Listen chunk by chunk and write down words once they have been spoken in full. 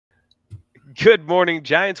Good morning,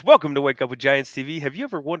 Giants. Welcome to Wake Up with Giants TV. Have you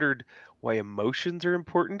ever wondered why emotions are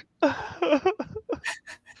important? Dragging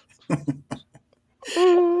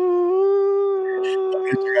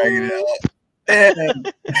it out.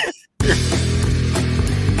 And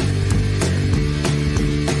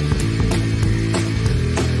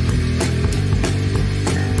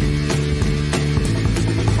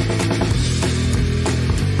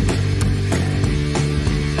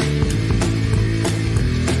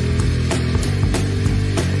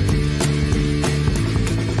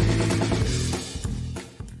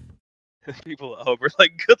People over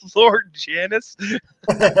like, good Lord, Janice, get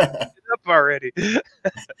up already.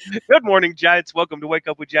 Good morning, Giants. Welcome to Wake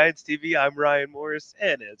Up with Giants TV. I'm Ryan Morris,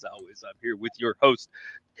 and as always, I'm here with your host,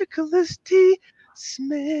 Nicholas T.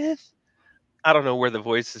 Smith. I don't know where the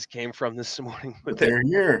voices came from this morning, but they're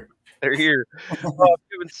here. they're here. If you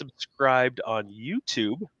haven't subscribed on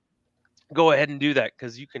YouTube, go ahead and do that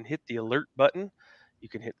because you can hit the alert button. You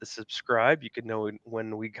can hit the subscribe. You can know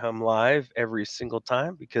when we come live every single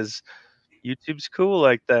time because YouTube's cool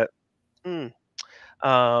like that.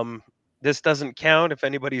 Um, this doesn't count if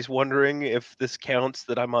anybody's wondering if this counts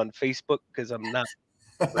that I'm on Facebook because I'm not.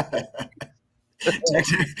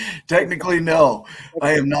 Technically, no.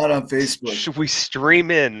 I am not on Facebook. We stream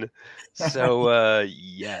in. So,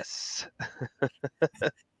 yes.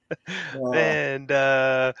 And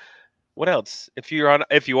what else? If you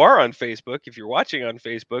are on Facebook, if you're watching on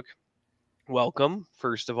Facebook, welcome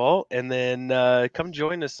first of all, and then come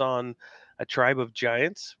join us on a Tribe of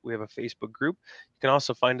Giants. We have a Facebook group. You can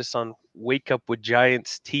also find us on Wake Up with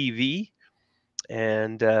Giants TV,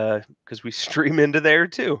 and because we stream into there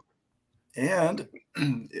too. And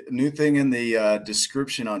new thing in the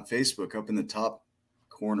description on Facebook, up in the top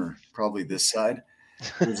corner, probably this side,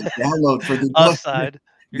 there's a download for the book, side,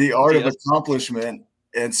 The Art of Accomplishment,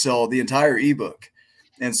 and so the entire ebook.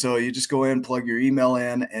 And so you just go in, plug your email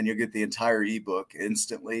in, and you'll get the entire ebook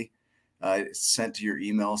instantly. It's sent to your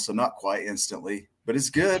email, so not quite instantly, but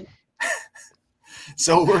it's good.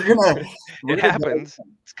 So it happens.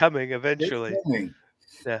 It's coming eventually. It's coming.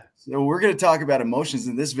 Yeah. So we're going to talk about emotions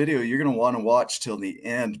in this video. You're going to want to watch till the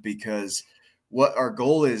end because what our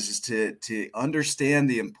goal is to understand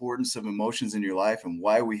the importance of emotions in your life and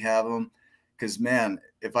why we have them. Because, man,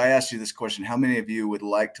 if I asked you this question, how many of you would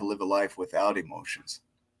like to live a life without emotions?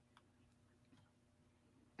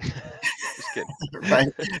 Just kidding. Right?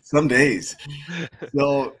 Some days.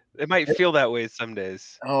 So it might feel that way some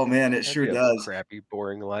days. Oh, man, it sure does. Crappy,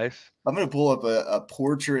 boring life. I'm going to pull up a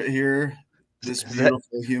portrait here. This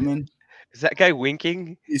beautiful human. Is that guy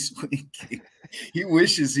winking? He's winking. He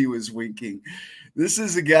wishes he was winking. This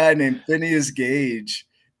is a guy named Phineas Gage.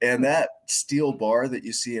 And that steel bar that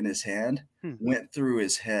you see in his hand went through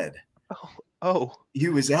his head. Oh. He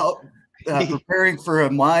was out preparing for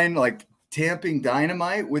a mine, like tamping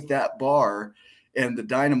dynamite with that bar. And the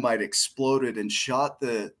dynamite exploded and shot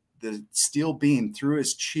the steel beam through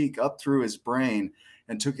his cheek, up through his brain,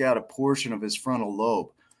 and took out a portion of his frontal lobe.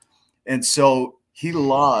 And so he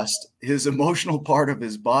lost his emotional part of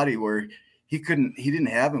his body where he didn't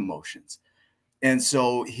have emotions. And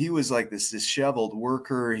so he was like this disheveled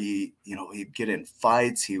worker. He'd get in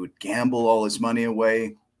fights. He would gamble all his money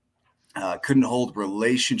away. Couldn't hold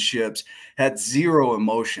relationships, had zero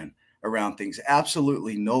emotion around things.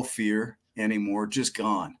 Absolutely no fear anymore, just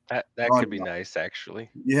gone. That could be nice, actually.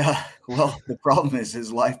 Yeah. Well, the problem is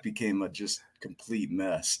his life became a just complete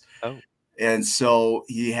mess. Oh. And so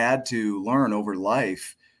he had to learn over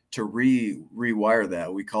life to rewire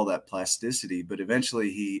that. We call that plasticity. But eventually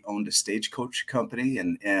he owned a stagecoach company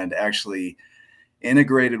and actually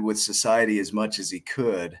integrated with society as much as he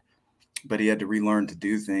could. But he had to relearn to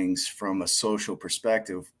do things from a social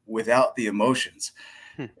perspective without the emotions.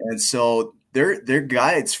 And so they're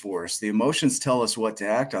guides for us. The emotions tell us what to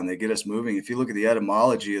act on. They get us moving. If you look at the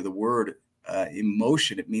etymology of the word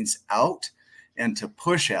emotion, it means out and to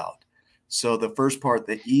push out. So the first part,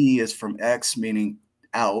 the E, is from X, meaning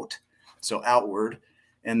out, so outward,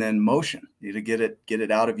 and then motion. You to get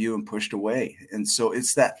it out of you and pushed away. And so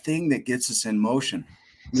it's that thing that gets us in motion.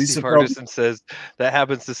 Lisa Hardison says that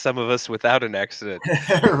happens to some of us without an accident.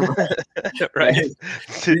 Right?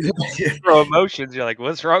 Throw emotions. You're like,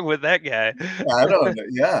 what's wrong with that guy? I don't know.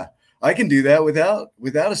 Yeah, I can do that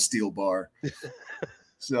without a steel bar.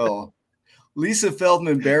 So Lisa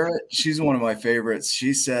Feldman Barrett, she's one of my favorites.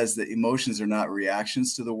 She says that emotions are not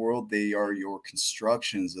reactions to the world. They are your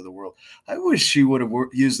constructions of the world. I wish she would have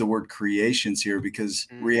used the word creations here because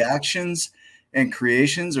reactions and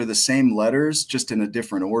creations are the same letters, just in a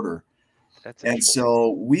different order. And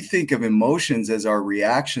so we think of emotions as our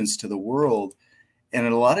reactions to the world. And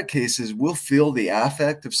in a lot of cases, we'll feel the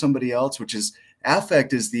affect of somebody else, which is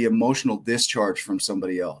affect is the emotional discharge from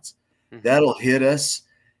somebody else. That'll hit us.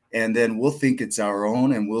 And then we'll think it's our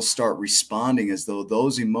own, and we'll start responding as though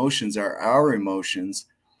those emotions are our emotions.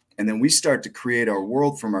 And then we start to create our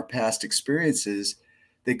world from our past experiences.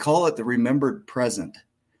 They call it the remembered present.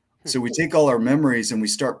 So we take all our memories and we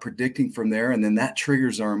start predicting from there, and then that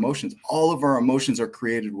triggers our emotions. All of our emotions are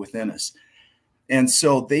created within us. And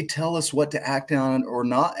so they tell us what to act on or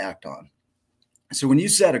not act on. So when you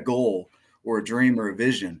set a goal or a dream or a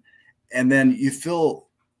vision, and then you feel,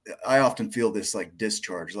 I often feel this like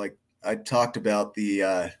discharge. Like I talked about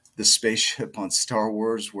the spaceship on Star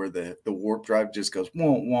Wars where the warp drive just goes,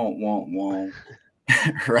 won't, won't,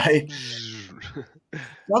 right?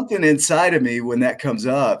 Something inside of me when that comes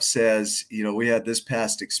up says, you know, we had this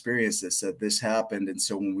past experience that said this happened. And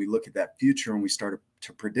so when we look at that future and we start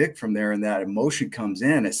to predict from there and that emotion comes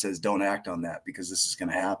in, it says, don't act on that because this is going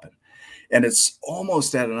to happen. And it's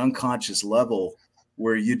almost at an unconscious level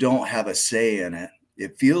where you don't have a say in it.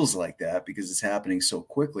 It feels like that because it's happening so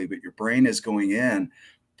quickly, but your brain is going in,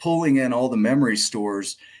 pulling in all the memory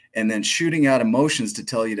stores and then shooting out emotions to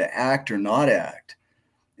tell you to act or not act.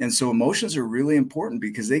 And so emotions are really important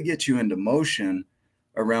because they get you into motion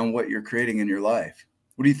around what you're creating in your life.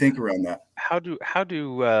 What do you think around that? How do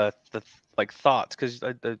the like thoughts? Because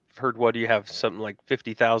I've heard, what do you have, something like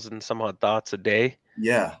 50,000 some odd thoughts a day?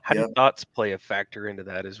 Yeah. How do thoughts play a factor into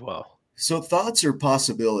that as well? So thoughts are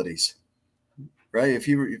possibilities, right? If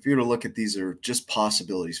you were to look at, these are just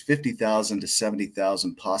possibilities, 50,000 to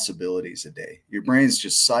 70,000 possibilities a day. Your brain's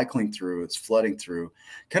just cycling through, it's flooding through,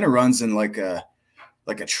 kind of runs in like a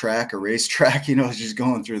track, a racetrack, you know, it's just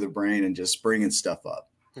going through the brain and just bringing stuff up.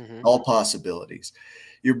 All possibilities.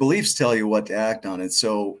 Your beliefs tell you what to act on. And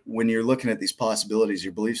so when you're looking at these possibilities,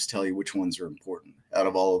 your beliefs tell you which ones are important out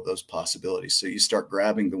of all of those possibilities. So you start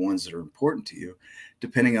grabbing the ones that are important to you,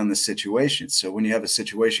 depending on the situation. So when you have a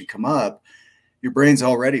situation come up, your brain's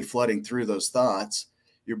already flooding through those thoughts.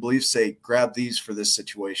 Your beliefs say, grab these for this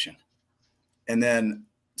situation. And then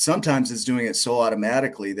sometimes it's doing it so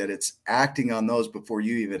automatically that it's acting on those before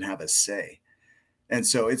you even have a say. And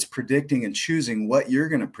so it's predicting and choosing what you're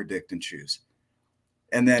going to predict and choose.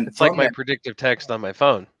 And then it's like my predictive text on my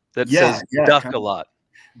phone that says duck a lot.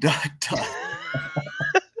 Duck, duck.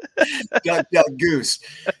 Duck, duck, goose.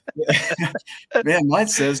 Man, mine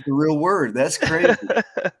says the real word. That's crazy.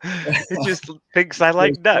 It just thinks I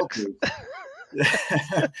like ducks.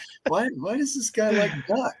 Why does this guy like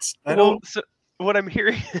ducks? So what I'm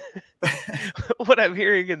hearing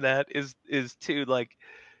in that is too, like,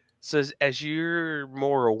 so as you're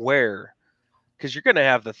more aware, because you're going to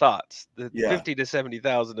have the thoughts, the 50 to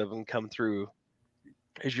 70,000 of them come through,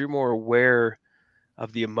 as you're more aware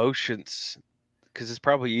of the emotions, because it's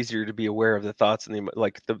probably easier to be aware of the thoughts and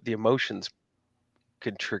the emotions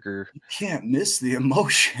can trigger. You can't miss the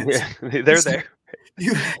emotions. Yeah, they're there.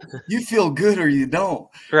 You feel good or you don't.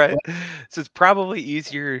 Right. So it's probably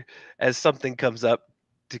easier as something comes up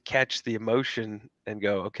to catch the emotion and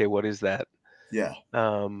go, okay, what is that? Yeah.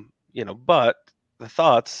 You know, but the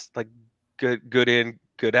thoughts, like good in,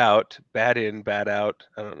 good out, bad in, bad out.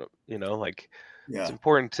 I don't know, you know, like it's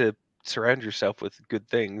important to surround yourself with good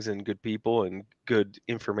things and good people and good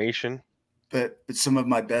information. But some of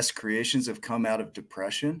my best creations have come out of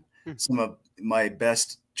depression. Some of my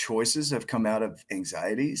best choices have come out of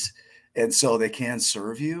anxieties. And so they can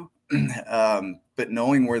serve you. But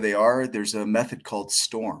knowing where they are, there's a method called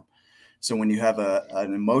STORM. So when you have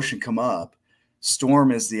an emotion come up,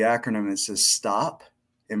 STORM is the acronym that says stop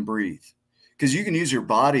and breathe. Because you can use your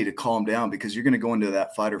body to calm down because you're going to go into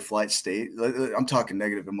that fight or flight state. I'm talking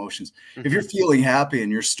negative emotions. If you're feeling happy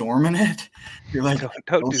and you're storming it, you're like,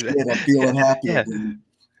 don't do that. I'm feeling happy. Yeah.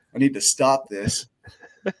 I need to stop this.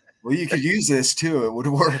 Well, you could use this too. It would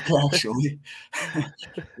work actually.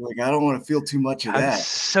 Like, I don't want to feel too much of that. I'm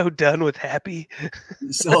so done with happy.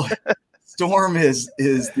 So STORM is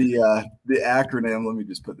the acronym. Let me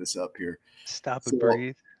just put this up here. Stop and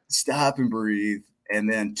breathe. Stop and breathe, and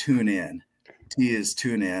then tune in. T is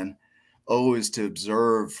tune in. O is to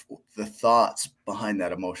observe the thoughts behind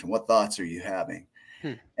that emotion. What thoughts are you having?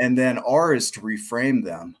 And then R is to reframe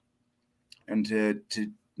them and to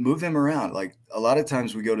move them around. Like a lot of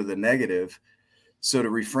times we go to the negative. So to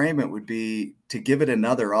reframe it would be to give it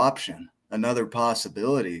another option, another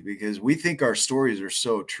possibility, because we think our stories are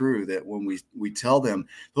so true that when we tell them,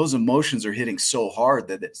 those emotions are hitting so hard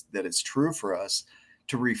that it's true for us.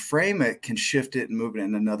 To reframe it can shift it and move it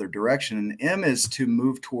in another direction. And M is to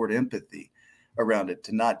move toward empathy around it,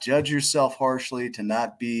 to not judge yourself harshly, to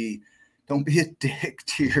don't be a dick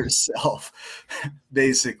to yourself,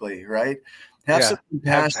 basically, right? Have Yeah. some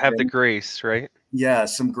compassion. Have the grace, right? Yeah,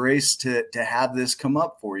 some grace to have this come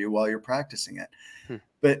up for you while you're practicing it. Hmm.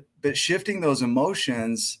 But shifting those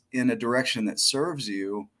emotions in a direction that serves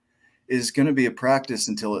you is going to be a practice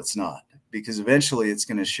until it's not, because eventually it's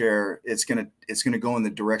going to go in the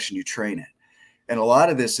direction you train it. And a lot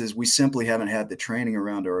of this is we simply haven't had the training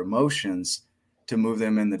around our emotions to move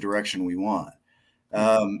them in the direction we want.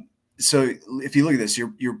 So if you look at this,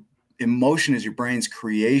 your emotion is your brain's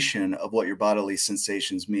creation of what your bodily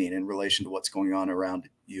sensations mean in relation to what's going on around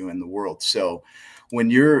you in the world. So when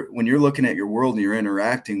you're looking at your world and you're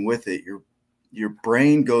interacting with it, your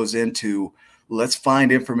brain goes into, let's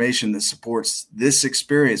find information that supports this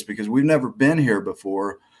experience, because we've never been here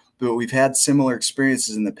before, but we've had similar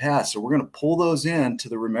experiences in the past. So we're going to pull those into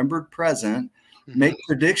the remembered present, make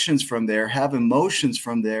predictions from there, have emotions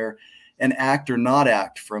from there, and act or not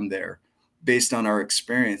act from there based on our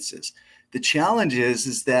experiences. The challenge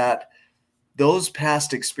is that those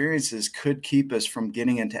past experiences could keep us from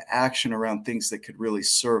getting into action around things that could really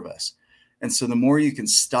serve us. And so the more you can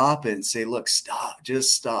stop it and say, look, stop,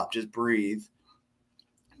 just breathe,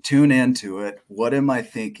 tune into it. What am I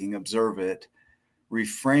thinking? Observe it,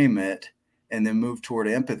 reframe it, and then move toward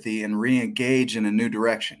empathy and re-engage in a new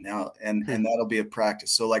direction. Now, and that'll be a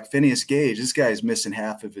practice. So like Phineas Gage, this guy is missing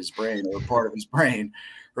half of his brain or part of his brain,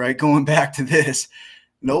 right? Going back to this.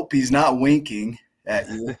 Nope, he's not winking at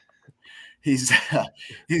you. He's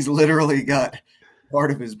literally got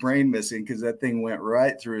part of his brain missing, because that thing went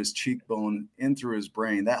right through his cheekbone, in through his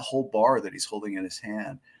brain, that whole bar that he's holding in his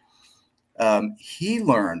hand. He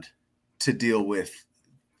learned to deal with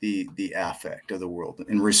the affect of the world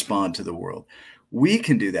and respond to the world. We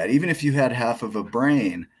can do that. Even if you had half of a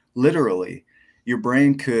brain, literally, your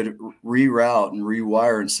brain could reroute and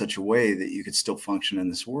rewire in such a way that you could still function in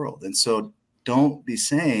this world. And so don't be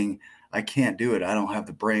saying, I can't do it, I don't have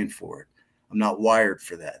the brain for it, I'm not wired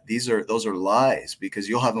for that. Those are lies, because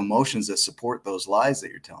you'll have emotions that support those lies that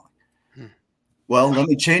you're telling. Well, let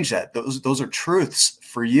me change that. Those are truths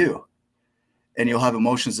for you, and you'll have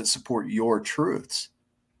emotions that support your truths.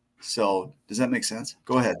 So does that make sense?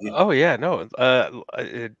 Go ahead. Oh yeah, no,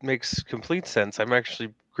 it makes complete sense. I'm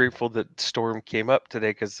actually grateful that Storm came up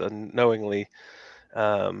today, because unknowingly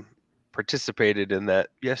participated in that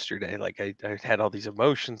yesterday. Like I had all these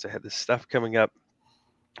emotions, I had this stuff coming up,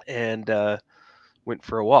 and went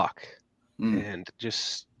for a walk and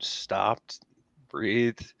just stopped,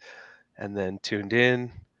 breathed, and then tuned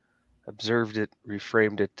in, observed it,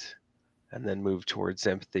 reframed it, and then moved towards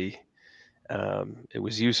empathy. It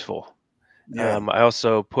was useful. Yeah. I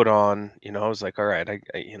also put on, I was like, all right,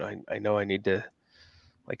 I know I need to,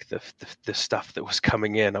 like the stuff that was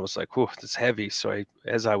coming in. I was like, whoa, it's heavy. So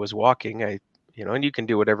as I was walking, and you can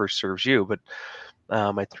do whatever serves you, but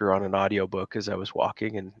I threw on an audiobook as I was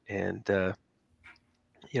walking, and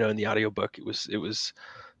in the audiobook, it was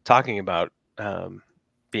talking about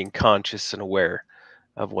being conscious and aware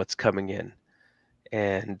of what's coming in.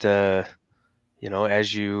 And,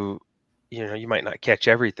 as you might not catch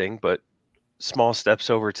everything, but small steps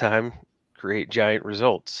over time create giant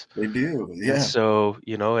results. They do. Yeah. And so,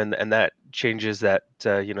 and that changes that,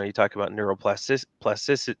 you talk about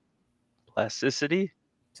plasticity.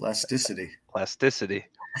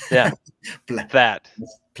 Yeah. That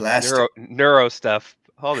Plastic. neuro stuff,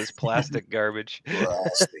 all this plastic garbage.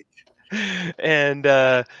 Plastic. And,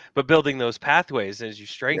 but building those pathways as you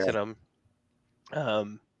strengthen them, I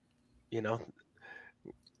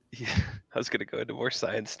was going to go into more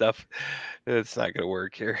science stuff. It's not going to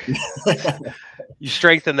work here. You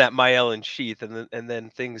strengthen that myelin sheath, and then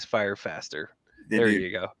things fire faster.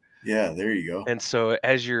 You go. Yeah, there you go. And so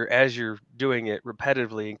as you're doing it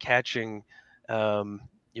repetitively and catching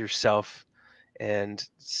yourself and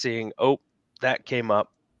seeing, oh, that came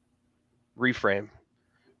up, reframe,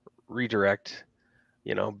 redirect,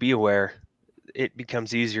 be aware, it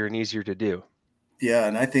becomes easier and easier to do. Yeah.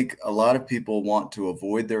 And I think a lot of people want to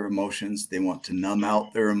avoid their emotions. They want to numb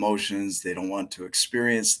out their emotions. They don't want to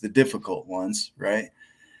experience the difficult ones, right?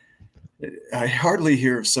 I hardly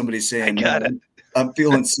hear of somebody saying, I'm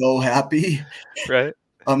feeling so happy. Right.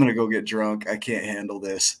 I'm going to go get drunk. I can't handle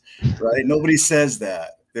this. Right. Nobody says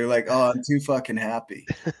that. They're like, oh, I'm too fucking happy,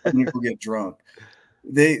 I'm going to go get drunk.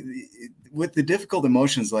 With the difficult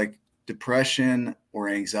emotions like depression or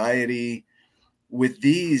anxiety, with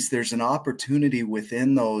these, there's an opportunity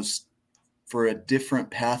within those for a different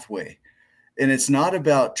pathway. And it's not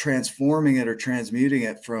about transforming it or transmuting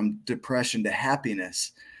it from depression to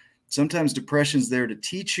happiness. Sometimes depression's there to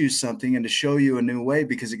teach you something and to show you a new way,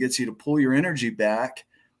 because it gets you to pull your energy back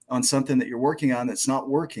on something that you're working on that's not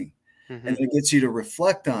working. And then it gets you to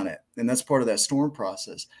reflect on it. And that's part of that storm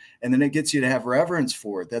process. And then it gets you to have reverence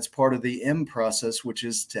for it. That's part of the M process, which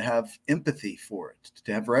is to have empathy for it,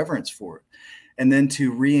 to have reverence for it. And then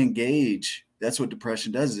to re-engage. That's what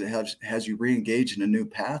depression does, is it has you re-engage in a new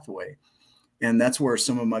pathway. And that's where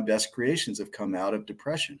some of my best creations have come out of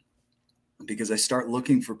depression, because I start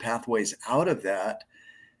looking for pathways out of that.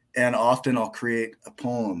 And often I'll create a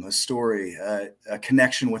poem, a story, a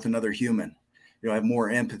connection with another human. I have more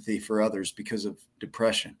empathy for others because of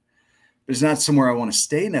depression. But it's not somewhere I want to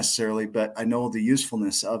stay necessarily, but I know the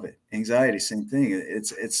usefulness of it. Anxiety, same thing.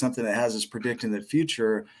 It's something that has us predicting the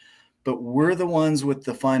future, but we're the ones with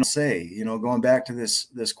the final say. Going back to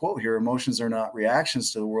this quote here, emotions are not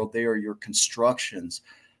reactions to the world. They are your constructions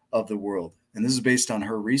of the world. And this is based on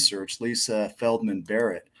her research, Lisa Feldman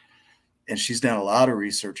Barrett. And she's done a lot of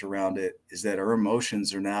research around it, is that our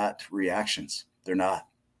emotions are not reactions. They're not.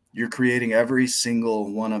 You're creating every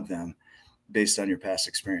single one of them based on your past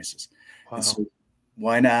experiences. Wow. And so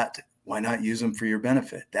why not use them for your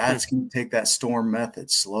benefit? That's going to take that storm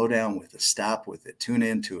method, slow down with it, stop with it, tune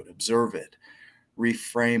into it, observe it,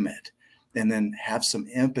 reframe it, and then have some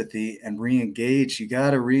empathy and re-engage. You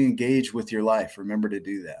got to re-engage with your life. Remember to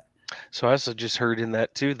do that. So I also just heard in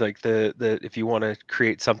that too, like the if you want to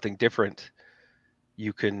create something different,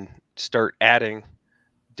 you can start adding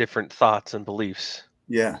different thoughts and beliefs.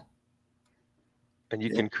 Yeah. And you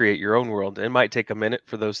can create your own world. It might take a minute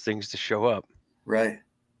for those things to show up. Right.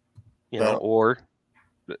 Or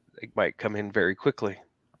it might come in very quickly.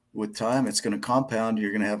 With time, it's going to compound.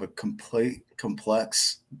 You're going to have a complete,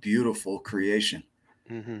 complex, beautiful creation.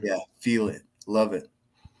 Yeah. Feel it. Love it.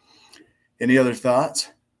 Any other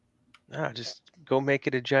thoughts? Just go make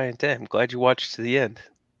it a giant M. Glad you watched to the end.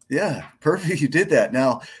 Yeah, perfect. You did that.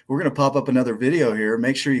 Now we're going to pop up another video here.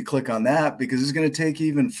 Make sure you click on that, because it's going to take you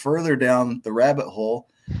even further down the rabbit hole.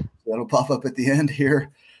 That'll pop up at the end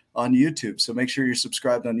here on YouTube. So make sure you're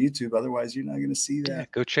subscribed on YouTube. Otherwise, you're not going to see that. Yeah,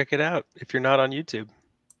 go check it out if you're not on YouTube.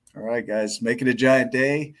 All right, guys, make it a giant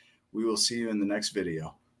day. We will see you in the next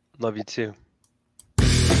video. Love you too.